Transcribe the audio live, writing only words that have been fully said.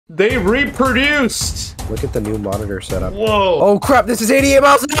They reproduced! Look at the new monitor setup. Whoa! Oh crap, this is 88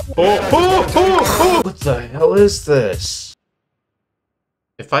 miles an Oh! What the hell is this?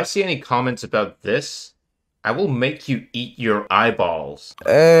 If I see any comments about this, I will make you eat your eyeballs.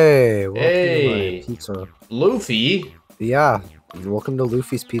 Hey, welcome Hey. to my pizza. Luffy? Yeah, welcome to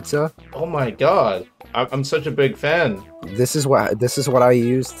Luffy's Pizza. Oh my god. I'm such a big fan. This is what I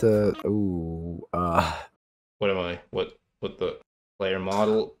use to What am I? What the player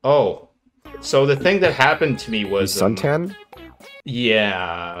model? Oh. So the thing that happened to me was suntan?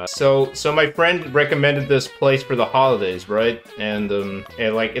 Yeah. So my friend recommended this place for the holidays, right? And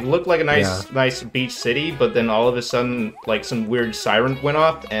it looked like a nice beach city, but then all of a sudden like some weird siren went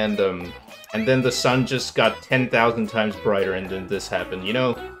off and then the sun just got 10,000 times brighter and then this happened, you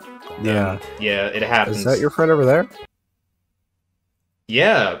know? Yeah. Yeah, it happens. Is that your friend over there?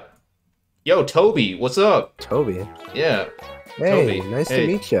 Yeah. Yo, Toby, what's up? Toby. Yeah. Hey, Toby. nice to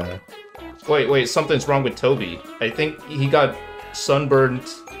meet you. Wait, something's wrong with Toby. I think he got sunburned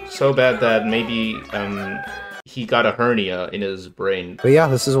so bad that maybe he got a hernia in his brain. But yeah,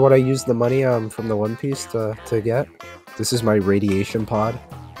 this is what I used the money from the One Piece to get. This is my radiation pod.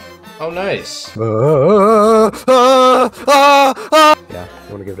 Oh, nice. Yeah,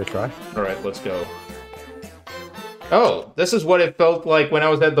 you wanna give it a try? Alright, let's go. Oh, this is what it felt like when I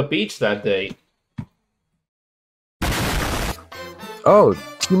was at the beach that day. Oh,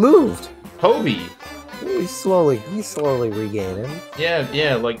 he moved. Toby! He's slowly regaining.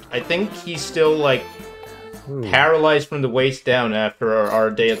 Yeah, like, I think he's still, like, paralyzed from the waist down after our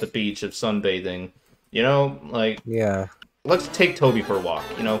day at the beach of sunbathing. You know, like... Yeah. Let's take Toby for a walk,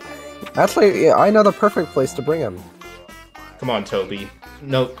 you know? Actually, yeah, I know the perfect place to bring him. Come on, Toby.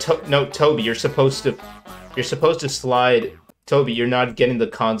 No, Toby, you're supposed to slide. Toby, you're not getting the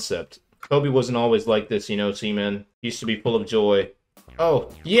concept. Toby wasn't always like this, you know, Seaman. He used to be full of joy. Oh,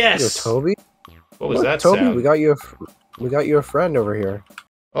 yes! Yo, Toby? What was that Toby, sound? we got you a friend over here.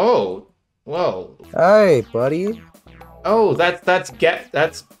 Oh, well. Hey, buddy. Oh, that's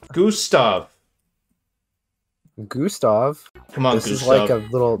Gustav. Gustav? Come on, this Gustav. Is like a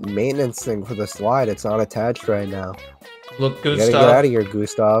little maintenance thing for the slide. It's not attached right now. Look, You Gustav. gotta get out of here,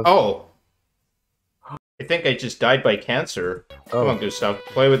 Gustav. Oh. I think I just died by cancer. Come on, Gustav.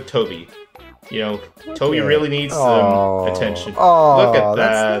 Play with Toby. You know, Toby really needs attention. Oh, look at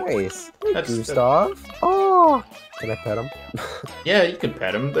that. That's nice. That's Gustav. Oh, can I pet him? Yeah, you can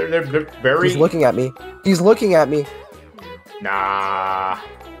pet him. They're very. He's looking at me. He's looking at me. Nah.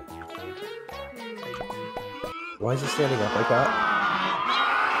 Why is he standing up like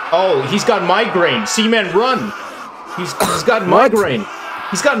that? Oh, he's got migraine. Seaman, run! He's got migraine.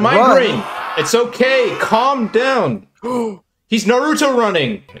 He's got migraine. Run. It's okay. Calm down. He's Naruto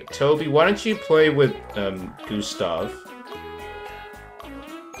running. Toby, why don't you play with Gustav?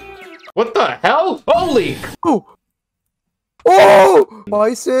 What the hell? Holy! Oh,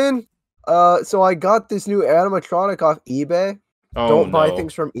 Bison. So I got this new animatronic off eBay. Oh, Don't buy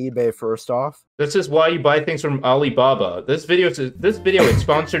things from eBay first off. This is why you buy things from Alibaba. This video is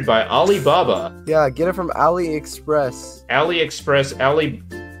sponsored by Alibaba. Yeah, get it from AliExpress. AliExpress,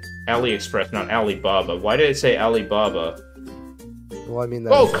 not Alibaba. Why did it say Alibaba? Well, I mean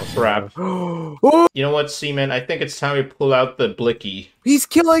that. Oh crap! You know what, Seaman? I think it's time we pull out the blicky. He's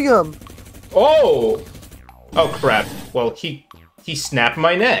killing him. Oh! Oh crap! Well, he snapped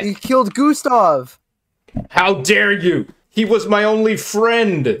my neck. He killed Gustav. How dare you! He was my only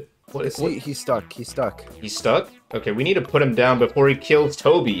friend! He's stuck. He's stuck. He's stuck? Okay, we need to put him down before he kills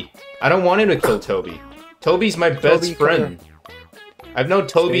Toby. I don't want him to kill Toby. Toby's my best friend. I've known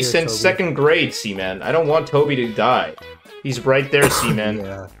Toby since second grade, Seaman. I don't want Toby to die. He's right there, Seaman.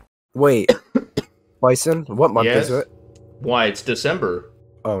 Yeah. Wait. Bison, what month is it? Why, it's December.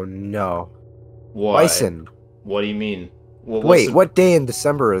 Oh no. Why? Bison. What do you mean? Wait, what day in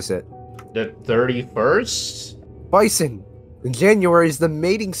December is it? The 31st? Bison! In January is the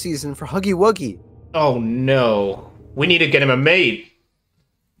mating season for Huggy Wuggy. Oh no. We need to get him a mate.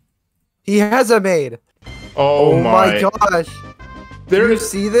 He has a maid. Oh my gosh. Do you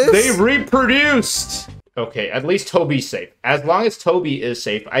see this? They reproduced! Okay, at least Toby's safe. As long as Toby is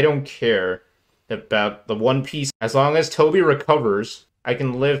safe, I don't care about the One Piece. As long as Toby recovers, I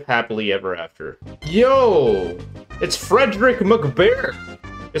can live happily ever after. Yo! It's Frederick McBear!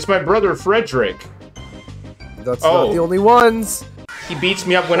 It's my brother Frederick. That's not the only ones. He beats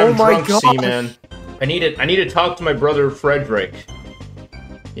me up when I'm drunk, Seaman. I need to talk to my brother Frederick.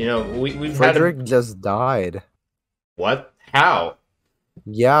 You know, we've Frederick just died. What? How?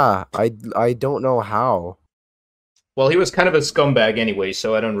 Yeah, I don't know how. Well, he was kind of a scumbag anyway,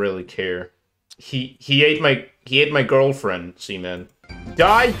 so I don't really care. He ate my girlfriend, Seaman.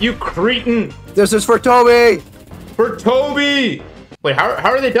 Die, you cretin! This is for Toby! For Toby! Wait, how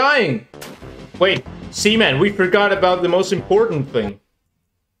are they dying? Wait, Seaman, we forgot about the most important thing.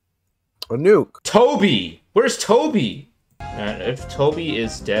 A nuke. Toby! Where's Toby? Man, if Toby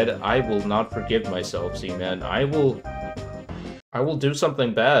is dead, I will not forgive myself, Seaman. I will do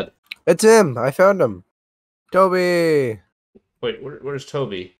something bad. It's him! I found him. Toby! Wait, where's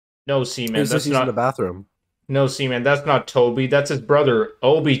Toby? No, Seaman, that's He's not... in the bathroom. No, Seaman, that's not Toby. That's his brother,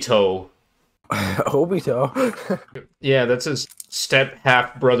 Obito. Obito? Yeah, that's his step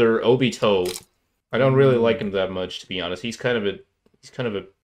half-brother, Obito. I don't really like him that much, to be honest. He's kind of a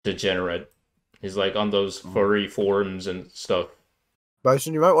degenerate. He's like on those furry forums and stuff.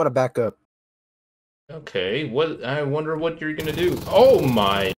 Bison, you might want to back up. Okay, I wonder what you're gonna do. Oh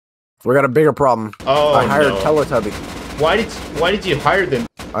my! We got a bigger problem. Oh, I hired no. Teletubby. Why did you hire them?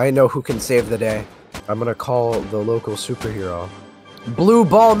 I know who can save the day. I'm gonna call the local superhero. Blue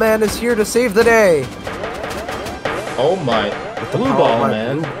Ball Man is here to save the day! Oh my! Blue Ball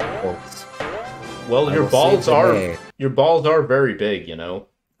Man. Well, your balls are very big, you know.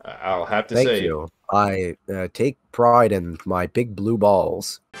 I'll have to say. Thank you. I take pride in my big blue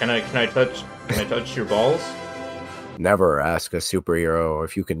balls. Can I touch your balls? Never ask a superhero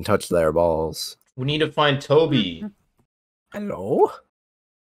if you can touch their balls. We need to find Toby. Hello?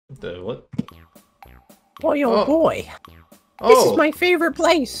 The what? Boy, oh boy. Oh. This is my favorite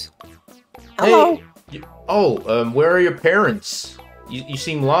place. Hello? Hey. Where are your parents? You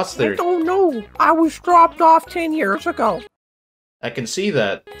seem lost there. I don't know. I was dropped off 10 years ago. I can see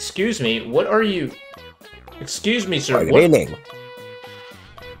that. Excuse me, what are you... Excuse me, sir. Good evening.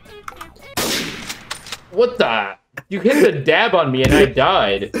 What the... You hit the dab on me and I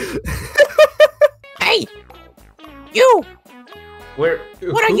died. Hey! You! What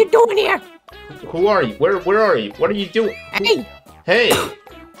are you doing here? Who are you? Where are you? What are you doing? Hey! Hey!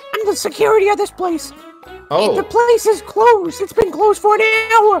 I'm the security of this place. Oh. The place is closed. It's been closed for an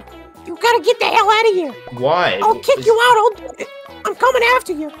hour. You gotta get the hell out of here. Why? I'll kick you out. I'm coming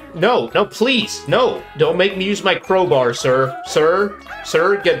after you. No, please. No. Don't make me use my crowbar, sir. Sir,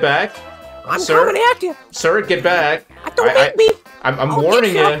 get back. I'm coming after you. Sir, get back. Don't make me. I'm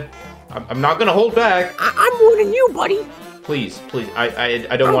warning you. I'm not gonna hold back. I'm warning you, buddy. Please.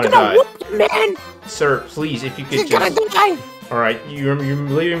 I don't want to die. Whoop you, man. Sir, please, if you could You're gonna die. Alright, you're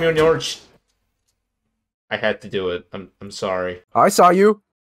leaving me on your... I had to do it. I'm sorry. I saw you.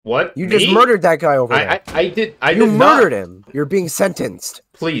 What? You just murdered that guy over there. I did You murdered not. him. You're being sentenced.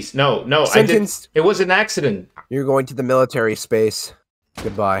 Please, no, Sentenced. It was an accident. You're going to the military space.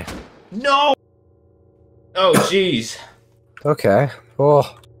 Goodbye. No! Oh, jeez. Okay.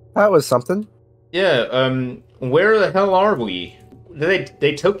 Well, that was something. Yeah, where the hell are we?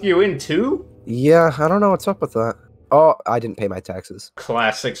 They took you in too? Yeah, I don't know what's up with that. Oh, I didn't pay my taxes.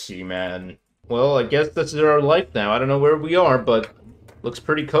 Classic Seaman. Well, I guess this is our life now. I don't know where we are, but looks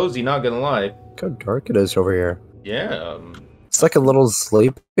pretty cozy, not gonna lie. Look how dark it is over here. Yeah, It's like a little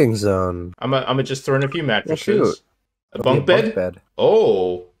sleeping zone. I'm just throwing a few mattresses. shoot. A bunk bed?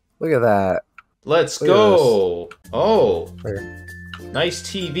 Oh. Look at that. Let's go. Oh. Where? Nice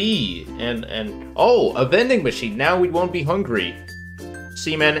TV. And oh, a vending machine. Now we won't be hungry.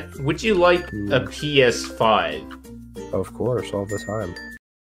 Seaman, would you like a PS5? Of course, all the time.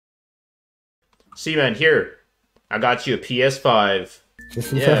 Seaman, here. I got you a PS5.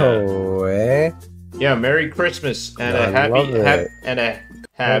 Yeah. No way. Yeah, Merry Christmas and a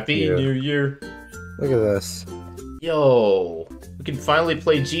happy New Year. Look at this. Yo, we can finally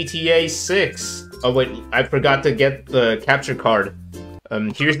play GTA 6. Oh wait, I forgot to get the capture card.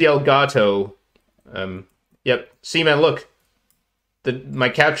 Here's the Elgato. Yep. Seaman, look. My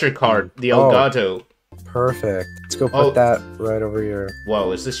capture card, the Elgato. Perfect. Let's go put that right over here.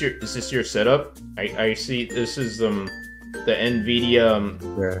 Whoa, is this your setup? I see this is the NVIDIA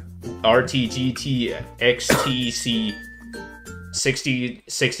RTGT XTC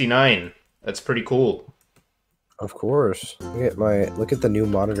 6069. That's pretty cool. Of course. Look at the new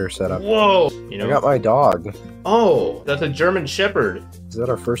monitor setup. Whoa! You know, I got my dog. Oh, that's a German Shepherd. Is that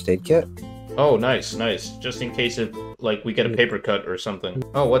our first aid kit? Oh, nice. Just in case we get a paper cut or something.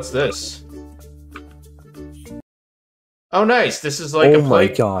 Oh, what's this? Oh, nice. This is like my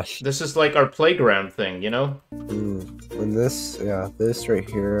gosh. This is like our playground thing, you know? And this right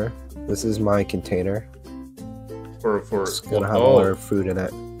here. This is my container. It's gonna have all our food in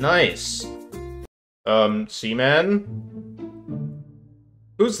it. Nice. Seaman?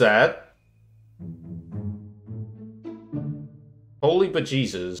 Who's that? Holy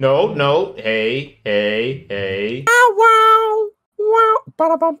bejesus. No. Hey. Wow.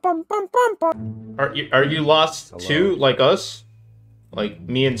 Ba-da-bum-bum-bum-bum-bum. Are you lost too, like us? Like,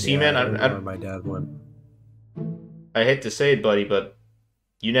 me and Seaman, I don't know where my dad went. I hate to say it, buddy, but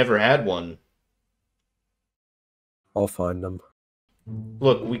you never had one. I'll find them.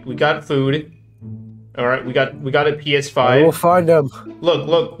 Look, we got food. Alright, we got a PS5. I will find them. Look,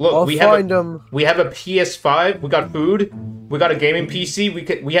 I'll find them. We have a PS5, we got food, we got a gaming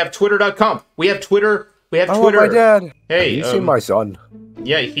PC, we have Twitter.com. We have Twitter. I want my dad. Hey, you see my son?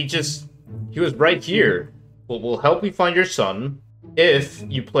 Yeah, he was right here. We'll help you find your son if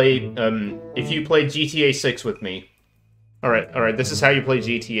you play GTA 6 with me. Alright, this is how you play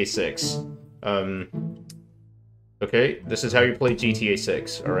GTA 6. Okay, this is how you play GTA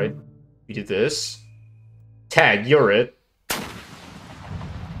 6, alright? You do this. Tag, you're it.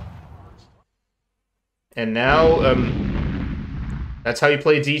 And now, that's how you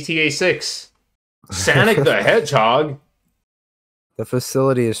play GTA 6. Sonic the Hedgehog? The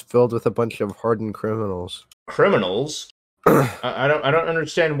facility is filled with a bunch of hardened criminals. Criminals? I don't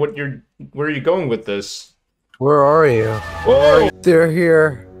understand where you're going with this. Where are you? Whoa! They're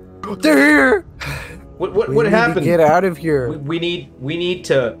here. They're here! What happened? Get out of here. We need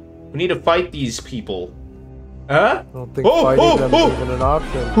to fight these people. Huh? I don't think fighting them is even an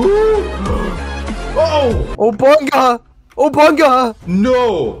option. Oh! Oh bunga! Oh bunga!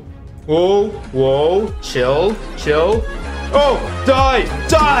 No! Whoa, chill. Oh, die!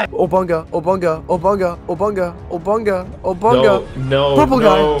 Oh bunga! Oh bunga! Oh bunga! Oh bunga! Oh bunga! Oh bunga! No! Purple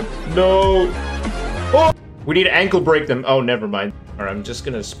guy! No! Oh! We need to ankle break them. Oh, never mind. Alright, I'm just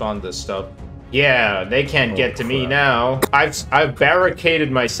gonna spawn this stuff. Yeah, they can't get to me now. I've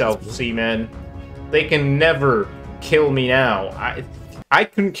barricaded myself, Seaman. They can never kill me now. I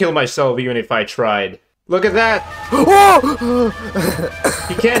couldn't kill myself even if I tried. Look at that!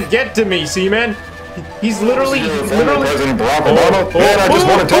 He can't get to me, Seaman. He's literally. President Barack Obama. Man, I just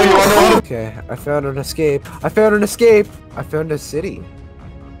want to tell you. Okay, I found an escape. I found a city.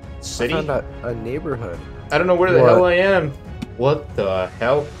 City? I found a neighborhood. I don't know where the hell I am. What the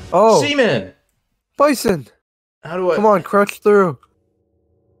hell? Oh, Seaman! Bison! How do I? Come on, crouch through.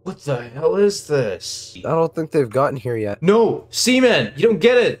 What the hell is this? I don't think they've gotten here yet. No, Seaman, you don't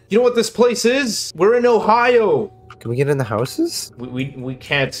get it. You know what this place is? We're in Ohio. Can we get in the houses? We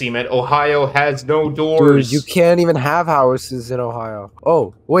can't, Seaman. Ohio has no doors. Dude, you can't even have houses in Ohio.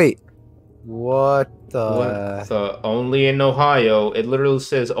 Oh, wait. What the? What the? Only in Ohio. It literally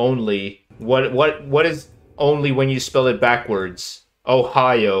says only. What is only when you spell it backwards?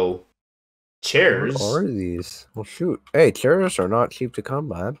 Ohio. Chairs? What are these? Well, shoot. Hey, chairs are not cheap to come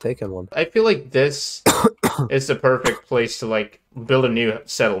by. I'm taking one. I feel like this is the perfect place to, like, build a new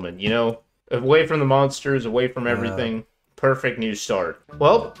settlement, you know? Away from the monsters, away from everything. Yeah. Perfect new start.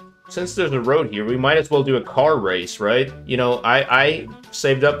 Well, since there's a road here, we might as well do a car race, right? You know, I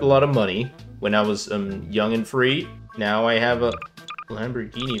saved up a lot of money when I was young and free. Now I have a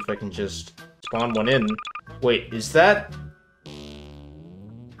Lamborghini if I can just spawn one in. Wait, is that...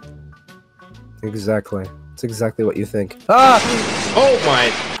 Exactly. It's exactly what you think. Ah! Oh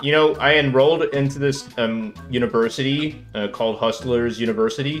my! You know, I enrolled into this university called Hustlers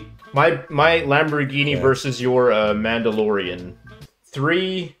University. My Lamborghini versus your Mandalorian.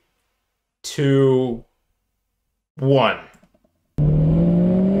 3, 2, 1.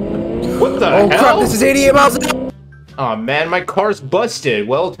 What the hell? Oh crap! This is 88 miles an hour. Aw man, my car's busted.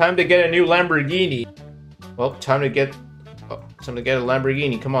 Well, time to get a new Lamborghini. Well, time to get a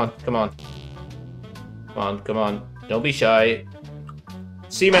Lamborghini. Come on. Come on. Don't be shy.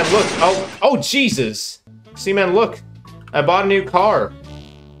 Seaman, look. Oh, Jesus. Seaman, look. I bought a new car.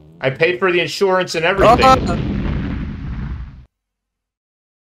 I paid for the insurance and everything.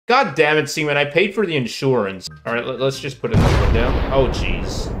 God damn it, Seaman. I paid for the insurance. Alright, let's just put it down. Oh,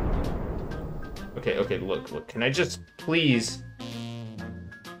 jeez. Okay, look. Can I just, please?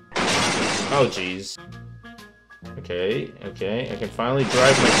 Oh, jeez. Okay. I can finally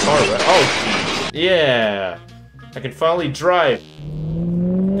drive my car, right? Oh, jeez. Yeah. I can finally drive.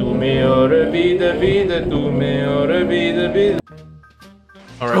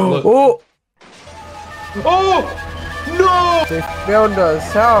 Alright, look. Oh! No! They found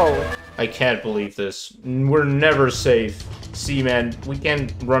us. How? I can't believe this. We're never safe. Seaman, we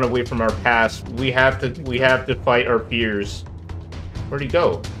can't run away from our past. We have to fight our fears. Where'd he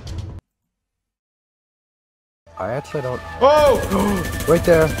go? I actually don't. Oh! Right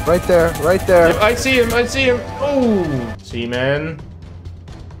there. Yep, I see him. Oh! Seaman.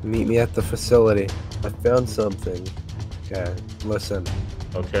 Meet me at the facility. I found something. Okay, listen.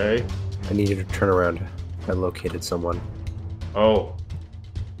 Okay. I need you to turn around. I located someone. Oh.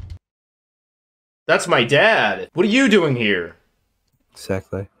 That's my dad! What are you doing here?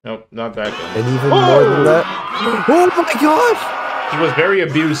 Exactly. Nope, not that guy. And even more than that. Oh my gosh! He was very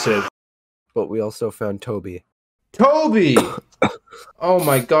abusive. But we also found Toby. Toby! Oh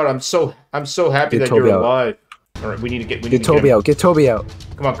my god, I'm so happy that you're alive. Alright, we need to get Toby out. Get Toby out.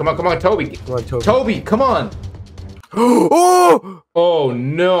 Come on, Toby. Come on, Toby. Toby, come on! Oh! Oh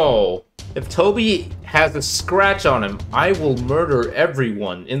no! If Toby has a scratch on him, I will murder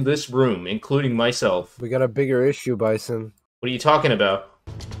everyone in this room, including myself. We got a bigger issue, Bison. What are you talking about?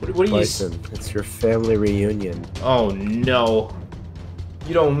 What are Bison, it's your family reunion. Oh no.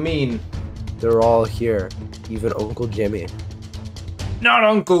 You don't mean... They're all here. Even Uncle Jimmy. Not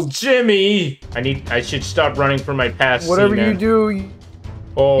Uncle Jimmy! I should stop running from my past. Whatever you do, you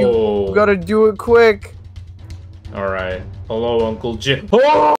gotta do it quick. Alright. Hello, Uncle Jim.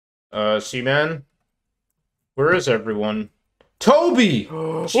 Oh! Seaman? Where is everyone? Toby!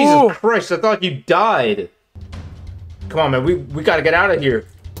 Jesus Christ, I thought you died. Come on, man, we gotta get out of here.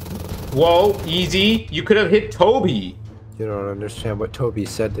 Whoa, easy. You could have hit Toby. You don't understand what Toby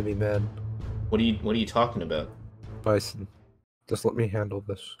said to me, man. What are you talking about? Bison, just let me handle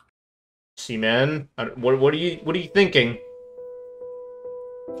this. Seaman, what are you thinking?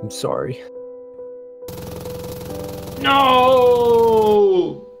 I'm sorry.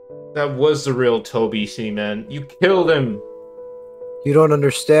 No! That was the real Toby, Seaman. You killed him. You don't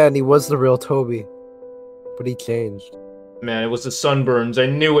understand. He was the real Toby, but he changed. Man, it was the sunburns. I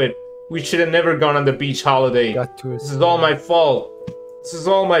knew it. We should have never gone on the beach holiday. This is all my fault. This is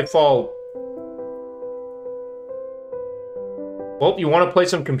all my fault. Well, you want to play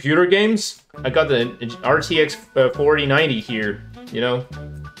some computer games? I got the RTX 4090 here, you know?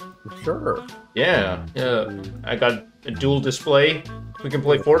 Sure. Yeah. I got a dual display. We can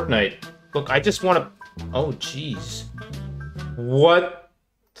play Fortnite. Look, I just want to... Oh, jeez. What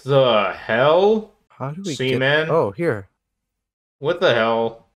the hell? How do we Seaman? Oh, here. What the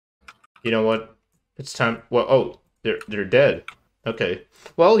hell? You know what? It's time... Well, oh, they're dead. Okay.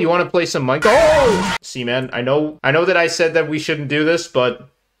 Well, you want to play some Minecraft? Oh! Seaman, I know that I said that we shouldn't do this, but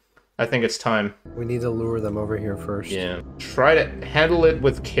I think it's time. We need to lure them over here first. Yeah. Try to handle it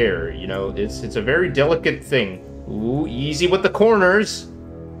with care, you know? It's a very delicate thing. Ooh, easy with the corners.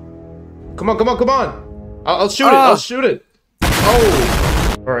 Come on! I'll shoot it! I'll shoot it!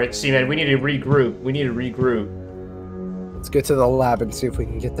 Oh! Alright, Seaman, we need to regroup. Let's get to the lab and see if we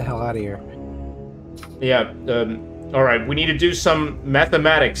can get the hell out of here. Yeah, alright, we need to do some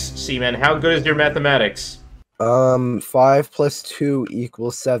mathematics, Seaman. How good is your mathematics? 5 plus 2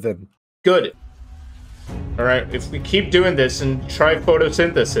 equals 7. Good. Alright, if we keep doing this and try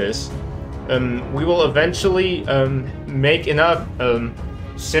photosynthesis, we will eventually, make enough,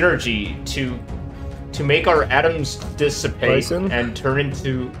 synergy to make our atoms dissipate Bison? and turn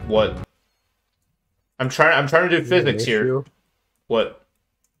into what? I'm trying to do physics here. What?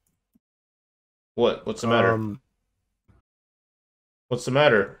 What's the matter? What's the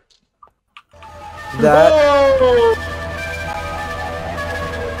matter? That... Whoa!